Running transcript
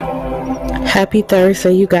Happy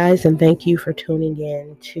Thursday, you guys, and thank you for tuning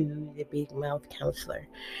in to the Big Mouth Counselor.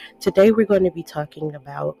 Today, we're going to be talking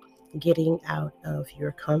about getting out of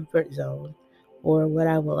your comfort zone, or what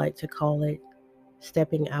I would like to call it,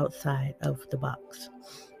 stepping outside of the box.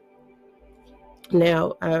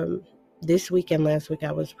 Now, this week and last week,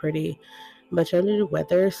 I was pretty much under the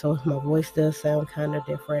weather, so my voice does sound kind of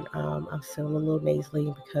different. I'm still a little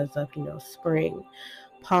nasally because of spring,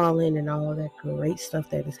 pollen, and all of that great stuff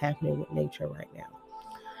that is happening with nature right now.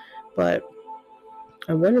 But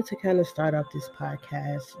I wanted to kind of start off this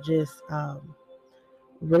podcast just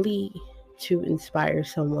really to inspire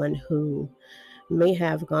someone who may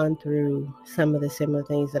have gone through some of the similar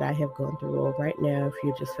things that I have gone through. Or right now, if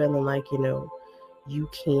you're just feeling like, you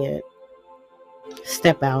can't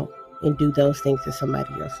step out and do those things that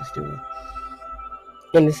somebody else is doing.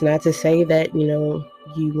 And it's not to say that,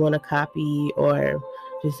 you want to copy or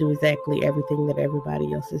just do exactly everything that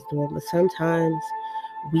everybody else is doing, but sometimes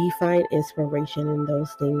we find inspiration in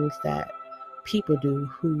those things that people do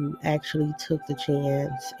who actually took the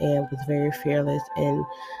chance and was very fearless and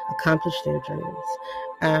accomplished their dreams.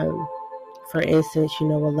 Um, for instance, a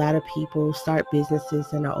lot of people start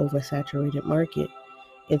businesses in an oversaturated market,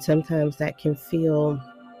 and sometimes that can feel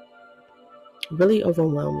really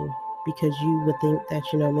overwhelming because you would think that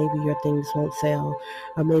maybe your things won't sell,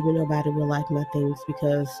 or maybe nobody will like my things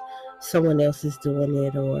because someone else is doing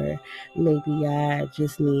it, or maybe I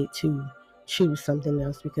just need to choose something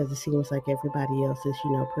else because it seems like everybody else is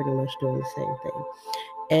pretty much doing the same thing.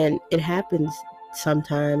 And it happens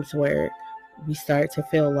sometimes where we start to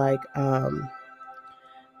feel like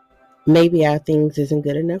maybe our things isn't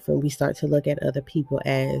good enough, and we start to look at other people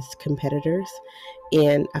as competitors.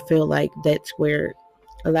 And I feel like that's where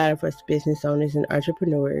a lot of us business owners and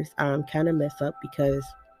entrepreneurs kind of mess up, because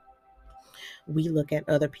we look at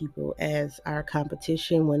other people as our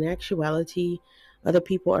competition, when in actuality other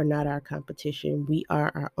people are not our competition. We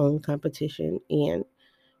are our own competition, and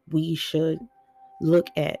we should look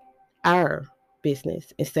at our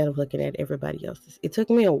business instead of looking at everybody else's. It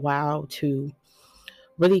took me a while to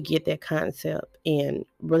really get that concept and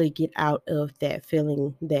really get out of that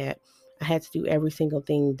feeling that I had to do every single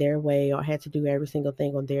thing their way, or I had to do every single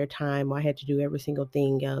thing on their time, or I had to do every single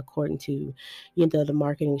thing according to, the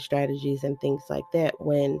marketing strategies and things like that.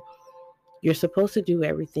 When you're supposed to do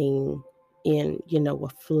everything in, a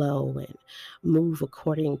flow and move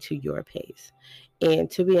according to your pace.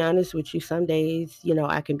 And to be honest with you, some days,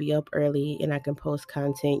 I can be up early and I can post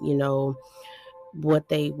content, what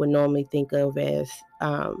they would normally think of as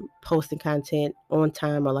posting content on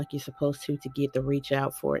time, or like you're supposed to get the reach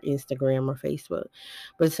out for Instagram or Facebook.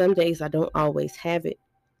 But some days I don't always have it.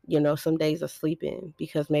 Some days I sleep in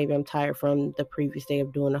because maybe I'm tired from the previous day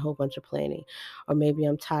of doing a whole bunch of planning, or maybe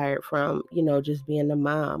I'm tired from, just being a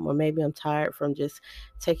mom, or maybe I'm tired from just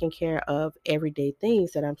taking care of everyday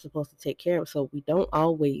things that I'm supposed to take care of. So we don't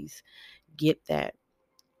always get that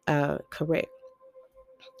correct.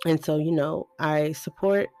 And so, I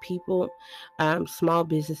support people, small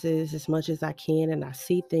businesses as much as I can, and I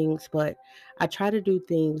see things, but I try to do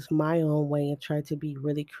things my own way and try to be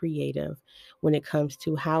really creative when it comes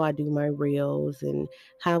to how I do my reels and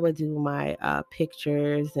how I do my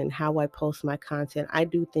pictures and how I post my content. I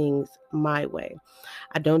do things my way.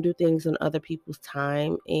 I don't do things on other people's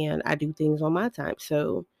time, and I do things on my time.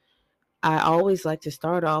 So, I always like to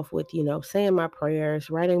start off with, saying my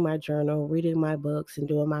prayers, writing my journal, reading my books, and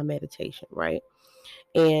doing my meditation, right?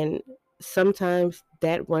 And sometimes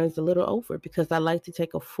that runs a little over because I like to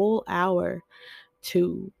take a full hour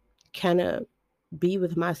to kind of be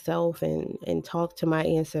with myself and talk to my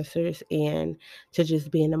ancestors, and to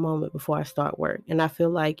just be in the moment before I start work. And I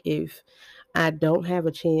feel like if I don't have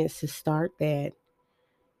a chance to start that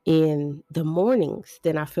in the mornings,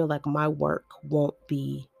 then I feel like my work won't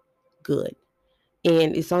be good.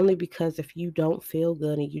 And it's only because if you don't feel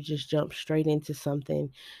good and you just jump straight into something,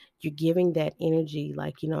 you're giving that energy,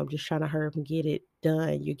 like, I'm just trying to hurry up and get it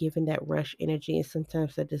done. You're giving that rush energy. And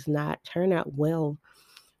sometimes that does not turn out well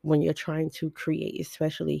when you're trying to create,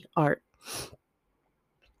 especially art.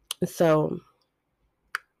 So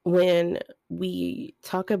when we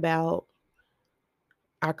talk about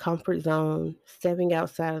our comfort zone, stepping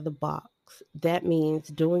outside of the box, that means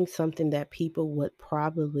doing something that people would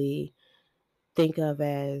probably think of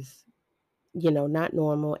as not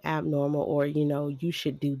normal, abnormal, or, you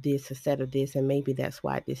should do this instead of this, and maybe that's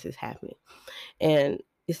why this is happening. And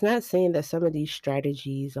it's not saying that some of these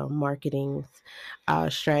strategies or marketing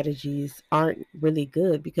strategies aren't really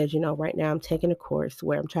good, because right now I'm taking a course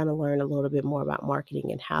where I'm trying to learn a little bit more about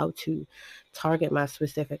marketing and how to target my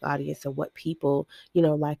specific audience, and what people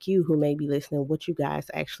like you who may be listening, what you guys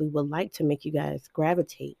actually would like to make you guys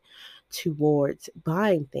gravitate towards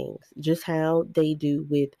buying things, just how they do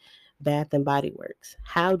with Bath and Body Works.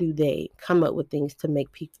 How do they come up with things to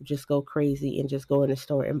make people just go crazy and just go in the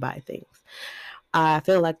store and buy things? I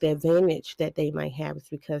feel like the advantage that they might have is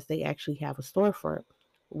because they actually have a storefront.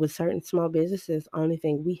 With certain small businesses, only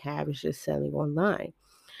thing we have is just selling online.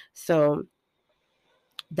 So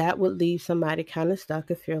that would leave somebody kind of stuck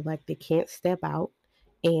and feel like they can't step out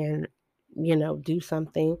and do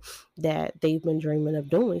something that they've been dreaming of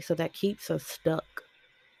doing. So that keeps us stuck,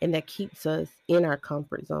 and that keeps us in our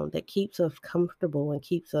comfort zone, that keeps us comfortable and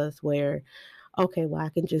keeps us where, okay, well, I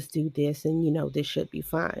can just do this and this should be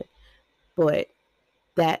fine. But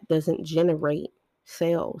that doesn't generate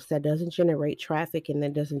sales, that doesn't generate traffic, and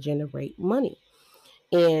that doesn't generate money.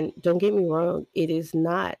 And don't get me wrong, it is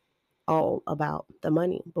not all about the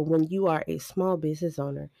money. But when you are a small business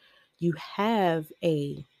owner, you have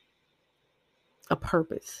a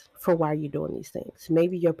purpose for why you're doing these things.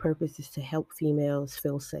 Maybe your purpose is to help females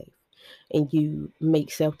feel safe, and you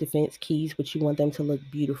make self-defense keys, but you want them to look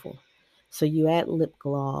beautiful. So you add lip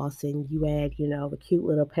gloss, and you add, the cute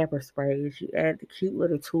little pepper sprays. You add the cute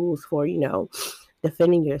little tools for,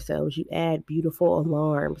 defending yourselves. You add beautiful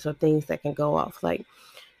alarms or things that can go off. Like,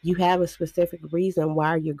 you have a specific reason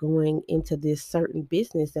why you're going into this certain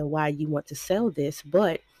business and why you want to sell this.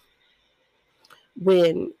 But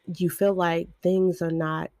when you feel like things are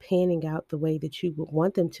not panning out the way that you would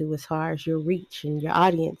want them to, as far as your reach and your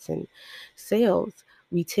audience and sales,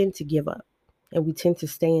 we tend to give up, and we tend to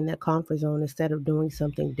stay in that comfort zone instead of doing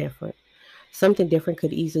something different. Something different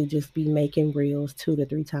could easily just be making reels 2 to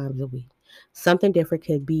 3 times a week. Something different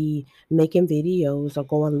could be making videos or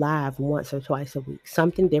going live once or twice a week.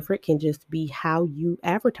 Something different can just be how you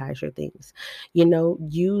advertise your things.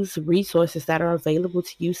 Use resources that are available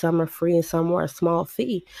to you. Some are free and some are a small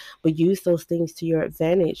fee, but use those things to your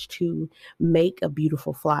advantage to make a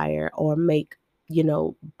beautiful flyer or make,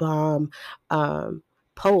 bomb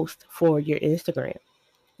post for your Instagram,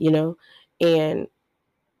 you know? And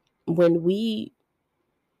when we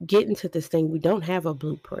get into this thing, we don't have a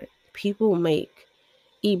blueprint. People make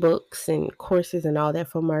ebooks and courses and all that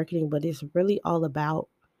for marketing, but it's really all about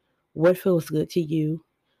what feels good to you,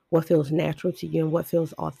 what feels natural to you, and what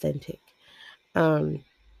feels authentic. Um,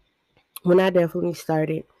 when I definitely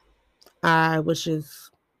started, I was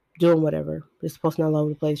just doing whatever, just posting all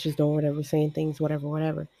over the place, just doing whatever, saying things, whatever,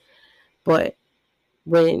 whatever. But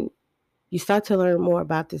when you start to learn more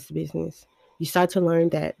about this business, you start to learn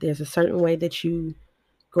that there's a certain way that you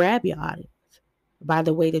grab your audience, by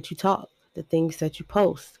the way that you talk, the things that you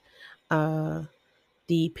post, uh,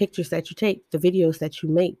 the pictures that you take, the videos that you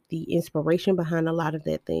make, the inspiration behind a lot of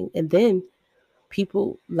that thing. And then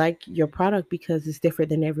people like your product because it's different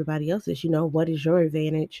than everybody else's. What is your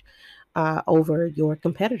advantage over your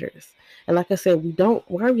competitors? And like I said, we don't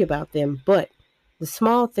worry about them, but the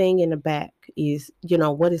small thing in the back is,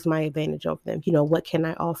 what is my advantage over them? What can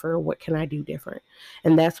I offer? What can I do different?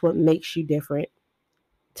 And that's what makes you different,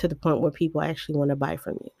 to the point where people actually want to buy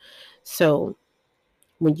from you. So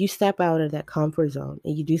when you step out of that comfort zone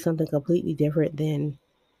and you do something completely different than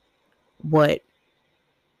what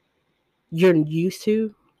you're used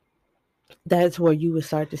to, that's where you would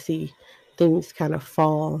start to see things kind of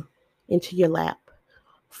fall into your lap,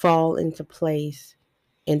 fall into place,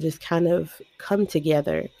 and just kind of come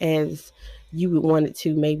together as you would want it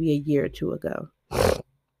to maybe a year or two ago.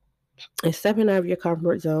 And stepping out of your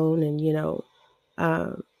comfort zone and,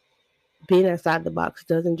 um, being outside the box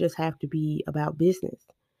doesn't just have to be about business.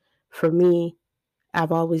 For me,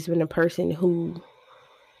 I've always been a person who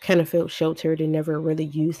kind of felt sheltered and never really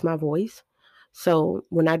used my voice. So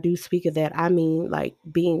when I do speak of that, I mean like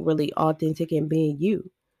being really authentic and being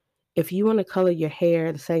you. If you want to color your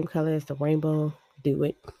hair the same color as the rainbow, do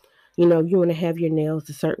it. You want to have your nails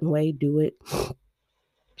a certain way, do it.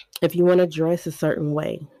 If you want to dress a certain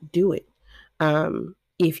way, do it.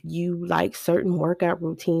 If you like certain workout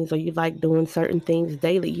routines or you like doing certain things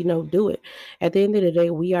daily, do it. At the end of the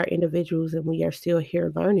day, we are individuals and we are still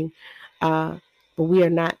here learning. Uh, but we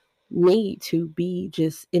are not made to be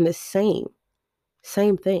just in the same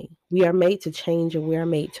thing. We are made to change and we are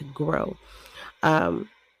made to grow. Um,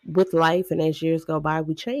 with life, and as years go by,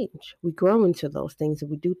 we change. We grow into those things and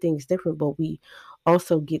we do things different, but we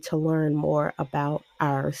also get to learn more about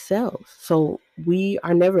ourselves. So we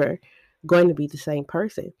are never going to be the same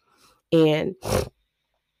person. And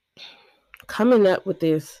coming up with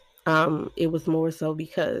this, it was more so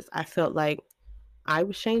because I felt like I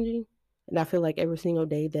was changing. And I feel like every single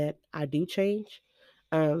day that I do change,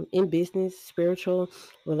 in business, spiritual,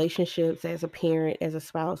 relationships, as a parent, as a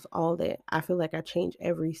spouse, all that, I feel like I change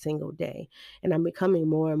every single day. And I'm becoming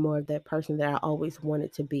more and more of that person that I always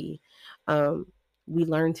wanted to be. Um, we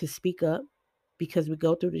learn to speak up because we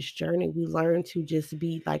go through this journey. We learn to just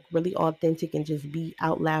be like really authentic and just be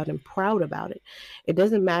out loud and proud about it. It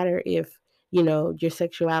doesn't matter if your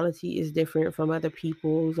sexuality is different from other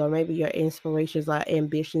people's, or maybe your inspirations or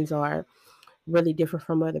ambitions are really different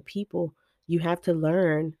from other people. You have to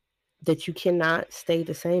learn that you cannot stay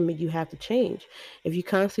the same and you have to change. If you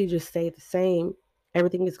constantly just stay the same,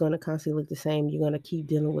 everything is going to constantly look the same. You're going to keep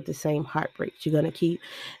dealing with the same heartbreaks. You're going to keep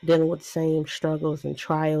dealing with the same struggles and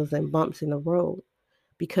trials and bumps in the road,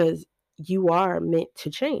 because you are meant to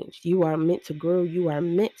change. You are meant to grow. You are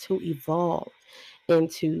meant to evolve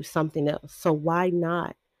into something else. So why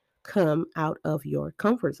not come out of your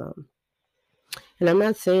comfort zone? And I'm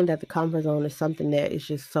not saying that the comfort zone is something that is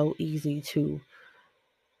just so easy to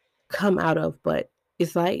come out of, but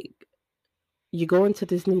it's like you go into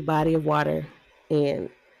this new body of water and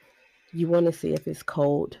you want to see if it's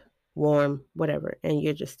cold, warm, whatever, and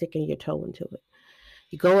you're just sticking your toe into it.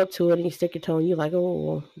 You go up to it and you stick your toe and you're like,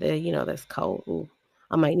 oh, that's cold. Ooh,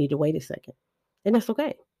 I might need to wait a second. And that's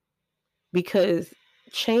okay, because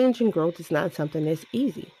change and growth is not something that's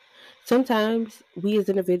easy. Sometimes we as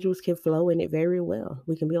individuals can flow in it very well.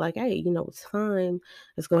 We can be like, hey, it's fine.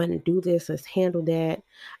 Let's go ahead and do this. Let's handle that.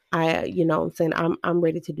 I'm saying I'm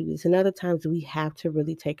ready to do this. And other times we have to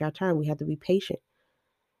really take our time. We have to be patient.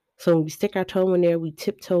 So when we stick our toe in there, we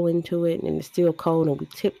tiptoe into it and it's still cold, and we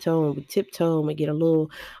tiptoe and we get a little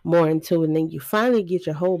more into it. And then you finally get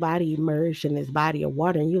your whole body immersed in this body of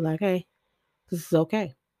water and you're like, hey, this is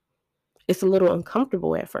okay. It's a little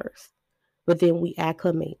uncomfortable at first, but then we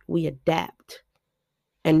acclimate, we adapt,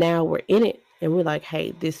 and now we're in it and we're like,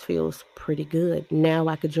 hey, this feels pretty good. Now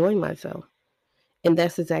I could join myself. And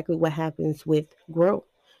that's exactly what happens with growth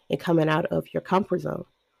and coming out of your comfort zone.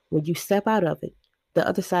 When you step out of it, the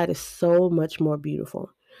other side is so much more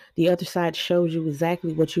beautiful. The other side shows you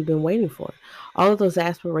exactly what you've been waiting for. All of those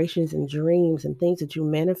aspirations and dreams and things that you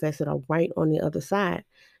manifested are right on the other side.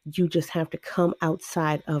 You just have to come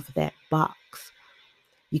outside of that box.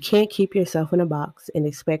 You can't keep yourself in a box and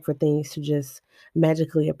expect for things to just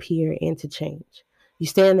magically appear and to change. You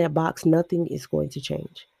stay in that box, nothing is going to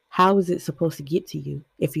change. How is it supposed to get to you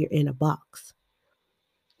if you're in a box?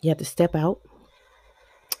 You have to step out,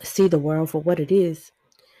 see the world for what it is,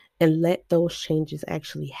 and let those changes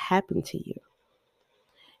actually happen to you.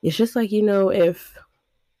 It's just like, if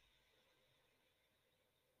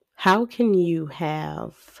how can you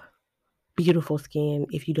have beautiful skin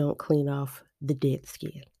if you don't clean off the dead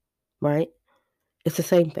skin, right? It's the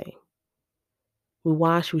same thing. We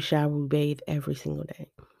wash, we shower, we bathe every single day.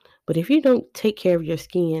 But if you don't take care of your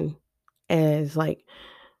skin as like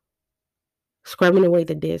scrubbing away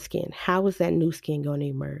the dead skin, how is that new skin going to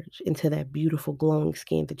emerge into that beautiful glowing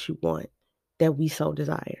skin that you want, that we so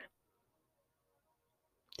desire?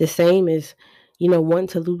 The same as, wanting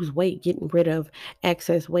to lose weight, getting rid of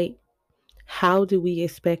excess weight. How do we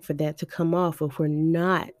expect for that to come off if we're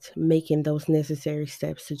not making those necessary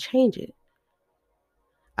steps to change it?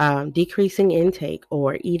 Decreasing intake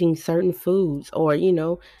or eating certain foods, or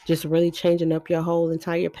just really changing up your whole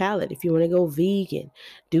entire palate. If you want to go vegan,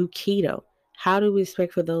 do keto. How do we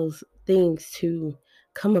expect for those things to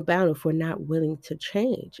come about if we're not willing to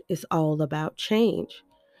change? It's all about change.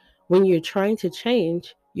 When you're trying to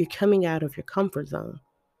change, you're coming out of your comfort zone,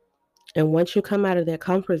 and once you come out of that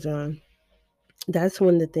comfort zone, that's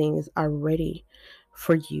when the things are ready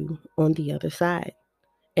for you on the other side.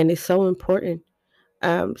 And it's so important,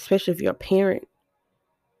 especially if you're a parent,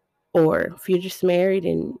 or if you're just married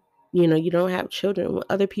and you don't have children. When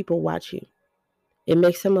other people watch you, it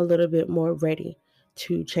makes them a little bit more ready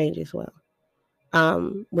to change as well.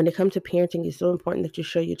 When it comes to parenting, it's so important that you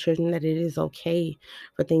show your children that it is okay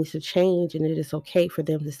for things to change and it is okay for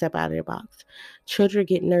them to step out of their box. Children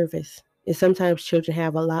get nervous, and sometimes children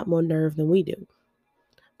have a lot more nerve than we do.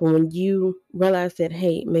 But when you realize that,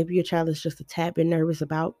 hey, maybe your child is just a tad bit nervous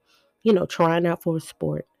about, trying out for a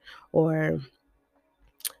sport, or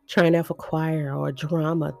trying out for choir or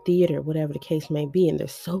drama, theater, whatever the case may be, and they're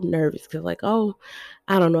so nervous because, like, oh,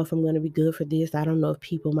 I don't know if I'm going to be good for this. I don't know if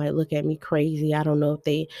people might look at me crazy. I don't know if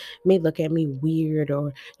they may look at me weird,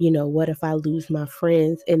 or, what if I lose my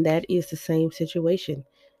friends? And that is the same situation.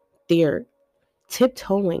 They're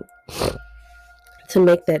tiptoeing to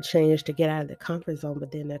make that change to get out of the comfort zone,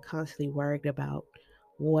 but then they're constantly worried about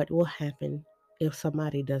what will happen if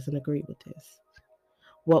somebody doesn't agree with this?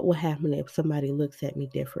 What will happen if somebody looks at me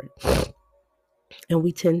different? And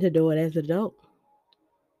we tend to do it as adults.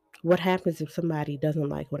 What happens if somebody doesn't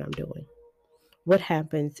like what I'm doing? What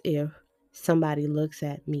happens if somebody looks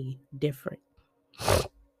at me different?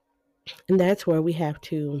 And that's where we have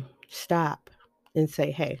to stop and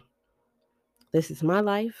say, hey, this is my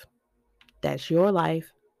life. That's your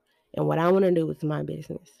life. And what I want to do is my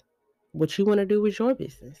business. What you want to do is your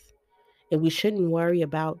business. And we shouldn't worry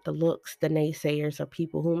about the looks, the naysayers, or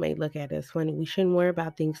people who may look at us funny. We shouldn't worry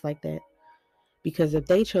about things like that. Because if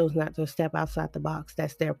they chose not to step outside the box,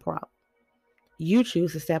 that's their problem. You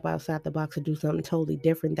choose to step outside the box and do something totally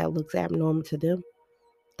different that looks abnormal to them,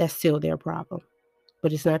 that's still their problem.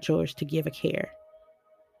 But it's not yours to give a care.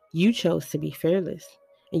 You chose to be fearless,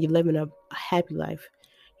 and you're living a happy life.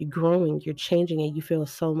 You're growing, you're changing, and you feel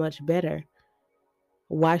so much better.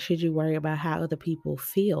 Why should you worry about how other people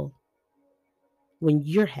feel when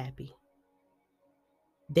you're happy?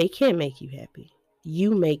 They can't make you happy.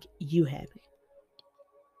 You make you happy.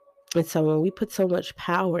 And so when we put so much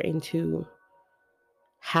power into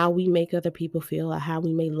how we make other people feel, or how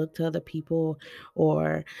we may look to other people,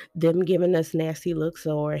 or them giving us nasty looks,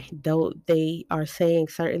 or though they are saying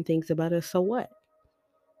certain things about us, so what?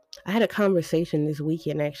 I had a conversation this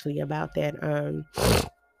weekend actually about that.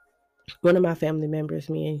 One of my family members,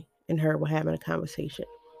 me and her, were having a conversation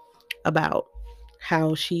about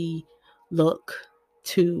how she looked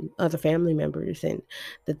to other family members and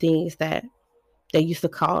the things that they used to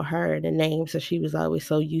call her, the names that she was always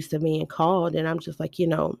so used to being called. And I'm just like,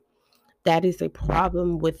 that is a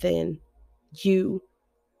problem within you,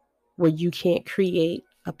 where you can't create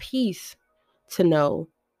a peace to know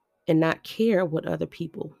and not care what other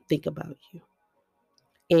people think about you.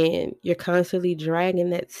 And you're constantly dragging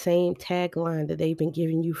that same tagline that they've been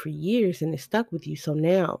giving you for years, and it's stuck with you. So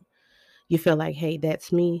now you feel like, hey,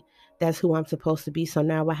 that's me. That's who I'm supposed to be. So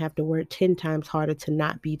now I have to work 10 times harder to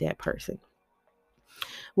not be that person.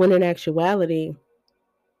 When in actuality,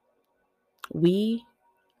 we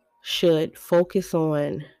should focus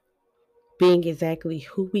on being exactly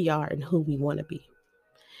who we are and who we want to be.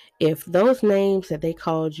 If those names that they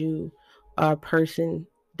called you are a person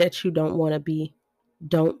that you don't want to be,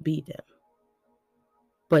 don't be them.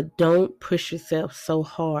 But don't push yourself so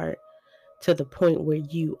hard to the point where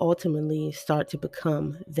you ultimately start to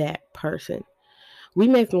become that person. We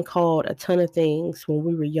may have been called a ton of things when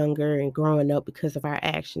we were younger and growing up because of our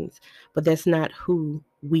actions, but that's not who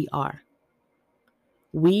we are.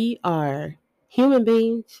 We are human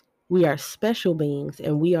beings, we are special beings,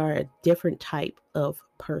 and we are a different type of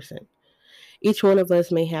person. Each one of us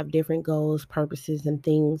may have different goals, purposes, and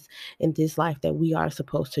things in this life that we are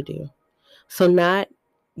supposed to do. So, not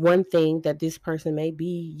one thing that this person may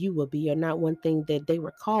be, you will be, or not one thing that they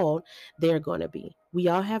were called, they're going to be. We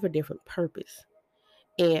all have a different purpose.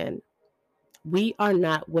 And we are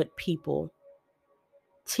not what people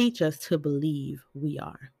teach us to believe we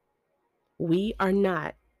are. We are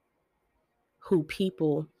not who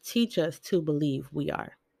people teach us to believe we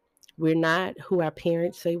are. We're not who our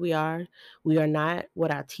parents say we are. We are not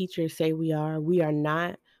what our teachers say we are. We are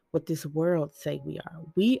not what this world say we are.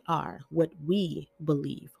 We are what we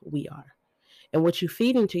believe we are. And what you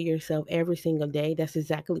feed into yourself every single day, that's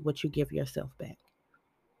exactly what you give yourself back.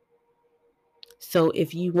 So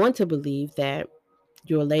if you want to believe that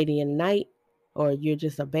you're a lady in the night, or you're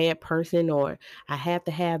just a bad person, or I have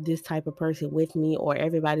to have this type of person with me, or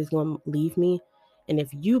everybody's going to leave me, and if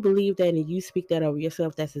you believe that and you speak that over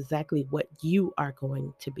yourself, that's exactly what you are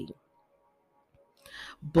going to be.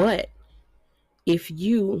 But if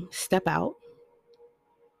you step out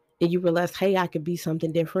and you realize, hey, I could be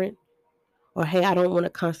something different, or hey, I don't want to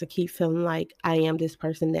constantly keep feeling like I am this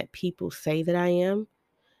person that people say that I am,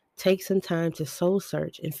 take some time to soul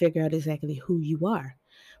search and figure out exactly who you are.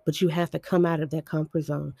 But you have to come out of that comfort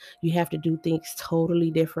zone. You have to do things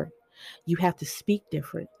totally different. You have to speak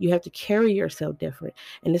different. You have to carry yourself different.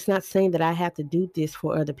 And it's not saying that I have to do this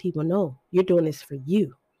for other people. No, you're doing this for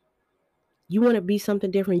you. You want to be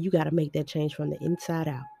something different, you got to make that change from the inside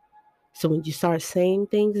out. So when you start saying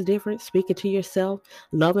things different, speaking to yourself,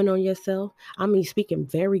 loving on yourself, I mean, speaking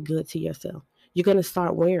very good to yourself, you're going to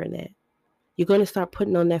start wearing that. You're going to start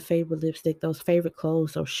putting on that favorite lipstick, those favorite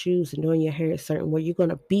clothes or shoes, and doing your hair a certain way. You're going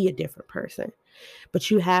to be a different person.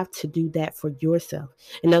 But you have to do that for yourself.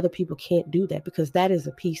 And other people can't do that, because that is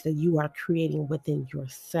a piece that you are creating within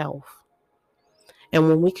yourself. And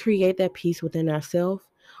when we create that peace within ourselves,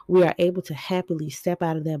 we are able to happily step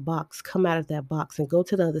out of that box, come out of that box, and go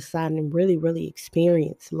to the other side and really, really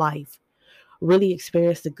experience life. Really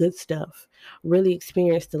experience the good stuff. Really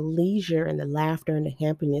experience the leisure and the laughter and the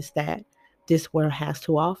happiness that this world has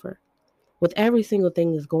to offer. With every single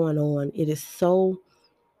thing that's going on, it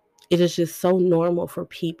is just so normal for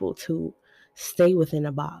people to stay within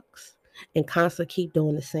a box and constantly keep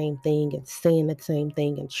doing the same thing and saying the same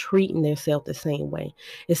thing and treating themselves the same way.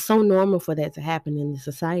 It's so normal for that to happen in the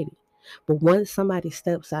society. But once somebody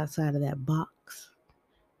steps outside of that box,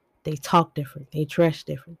 they talk different, they dress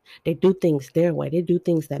different, they do things their way, they do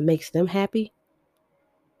things that makes them happy.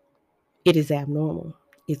 It is abnormal.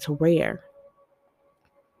 It's rare.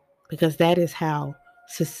 Because that is how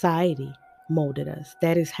society molded us.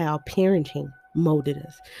 That is how parenting molded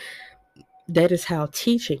us. That is how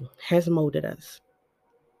teaching has molded us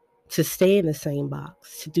to stay in the same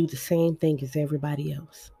box, to do the same thing as everybody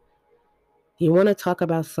else. You want to talk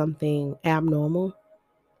about something abnormal?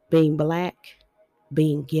 Being black,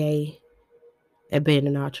 being gay, and being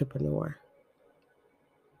an entrepreneur.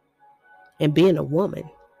 And being a woman.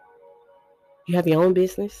 You have your own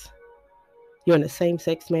business. You're in a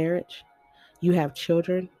same-sex marriage. You have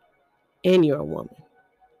children. And you're a woman.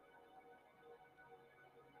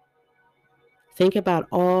 Think about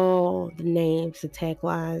all the names, the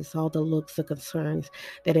taglines, all the looks, the concerns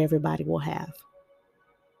that everybody will have.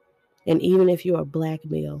 And even if you're a black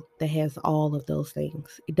male that has all of those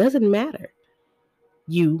things, it doesn't matter.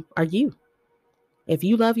 You are you. If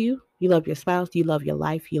you love your spouse, you love your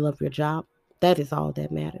life, you love your job, that is all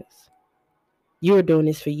that matters. You're doing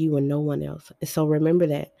this for you and no one else. And so remember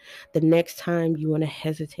that the next time you want to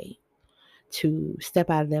hesitate to step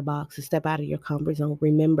out of that box, to step out of your comfort zone,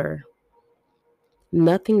 remember,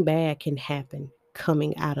 nothing bad can happen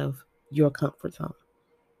coming out of your comfort zone.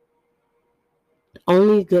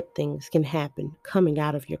 Only good things can happen coming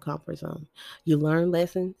out of your comfort zone. You learn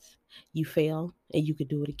lessons, you fail, and you could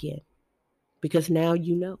do it again. Because now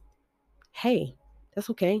you know, hey, that's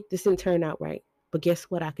okay. This didn't turn out right. But guess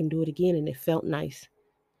what? I can do it again, and it felt nice.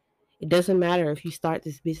 It doesn't matter if you start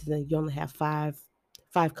this business and you only have five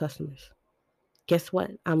customers. Guess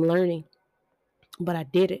what? I'm learning, but I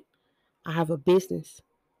did it. I have a business,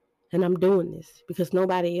 and I'm doing this because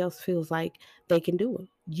nobody else feels like they can do it.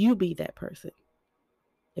 You be that person.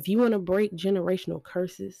 If you want to break generational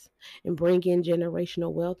curses and bring in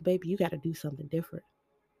generational wealth, baby, you got to do something different.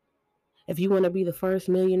 If you want to be the first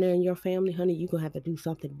millionaire in your family, honey, you're going to have to do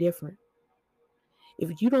something different.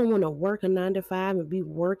 If you don't want to work a 9 to 5 and be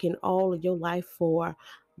working all of your life for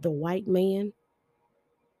the white man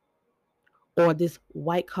or this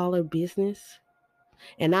white collar business,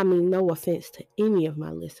 and I mean no offense to any of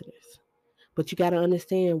my listeners, but you got to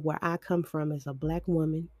understand where I come from as a black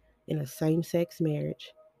woman in a same-sex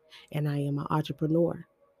marriage, and I am an entrepreneur.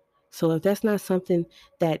 So if that's not something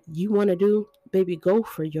that you want to do, baby, go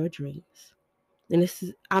for your dreams. And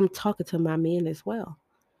I'm talking to my men as well.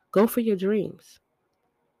 Go for your dreams.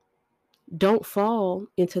 Don't fall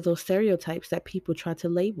into those stereotypes that people try to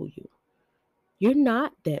label you. You're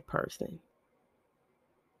not that person.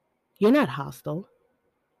 You're not hostile.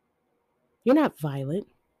 You're not violent.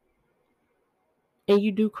 And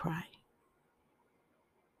you do cry.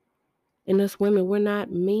 And us women, we're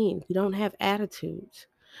not mean. We don't have attitudes.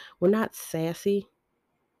 We're not sassy.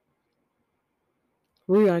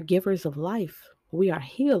 We are givers of life. We are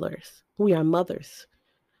healers. We are mothers.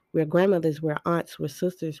 We're grandmothers. We're aunts. We're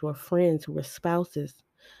sisters. We're friends. We're spouses.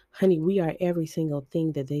 Honey, we are every single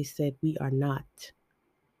thing that they said we are not.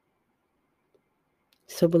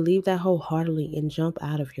 So believe that wholeheartedly and jump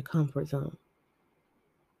out of your comfort zone.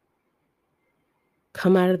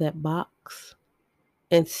 Come out of that box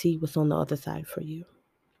and see what's on the other side for you.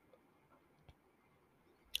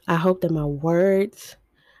 I hope that my words,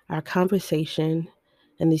 our conversation,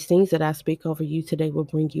 and these things that I speak over you today will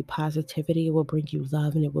bring you positivity, it will bring you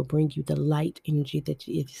love, and it will bring you the light energy that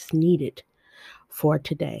is needed for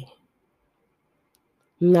today.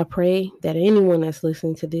 And I pray that anyone that's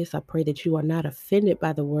listening to this, I pray that you are not offended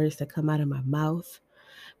by the words that come out of my mouth,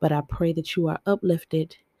 but I pray that you are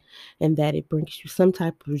uplifted and that it brings you some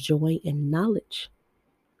type of joy and knowledge.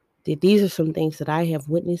 That these are some things that I have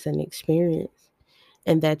witnessed and experienced,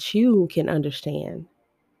 and that you can understand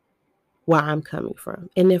where I'm coming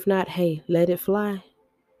from. And if not, hey, let it fly.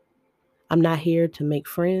 I'm not here to make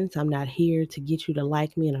friends. I'm not here to get you to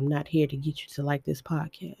like me, and I'm not here to get you to like this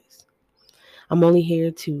podcast. I'm only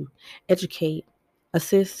here to educate,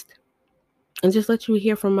 assist, and just let you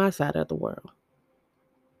hear from my side of the world.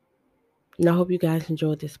 And I hope you guys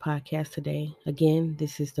enjoyed this podcast today. Again,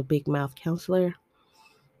 this is the Big Mouth Counselor,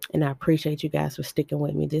 and I appreciate you guys for sticking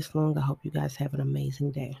with me this long. I hope you guys have an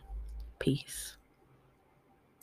amazing day. Peace.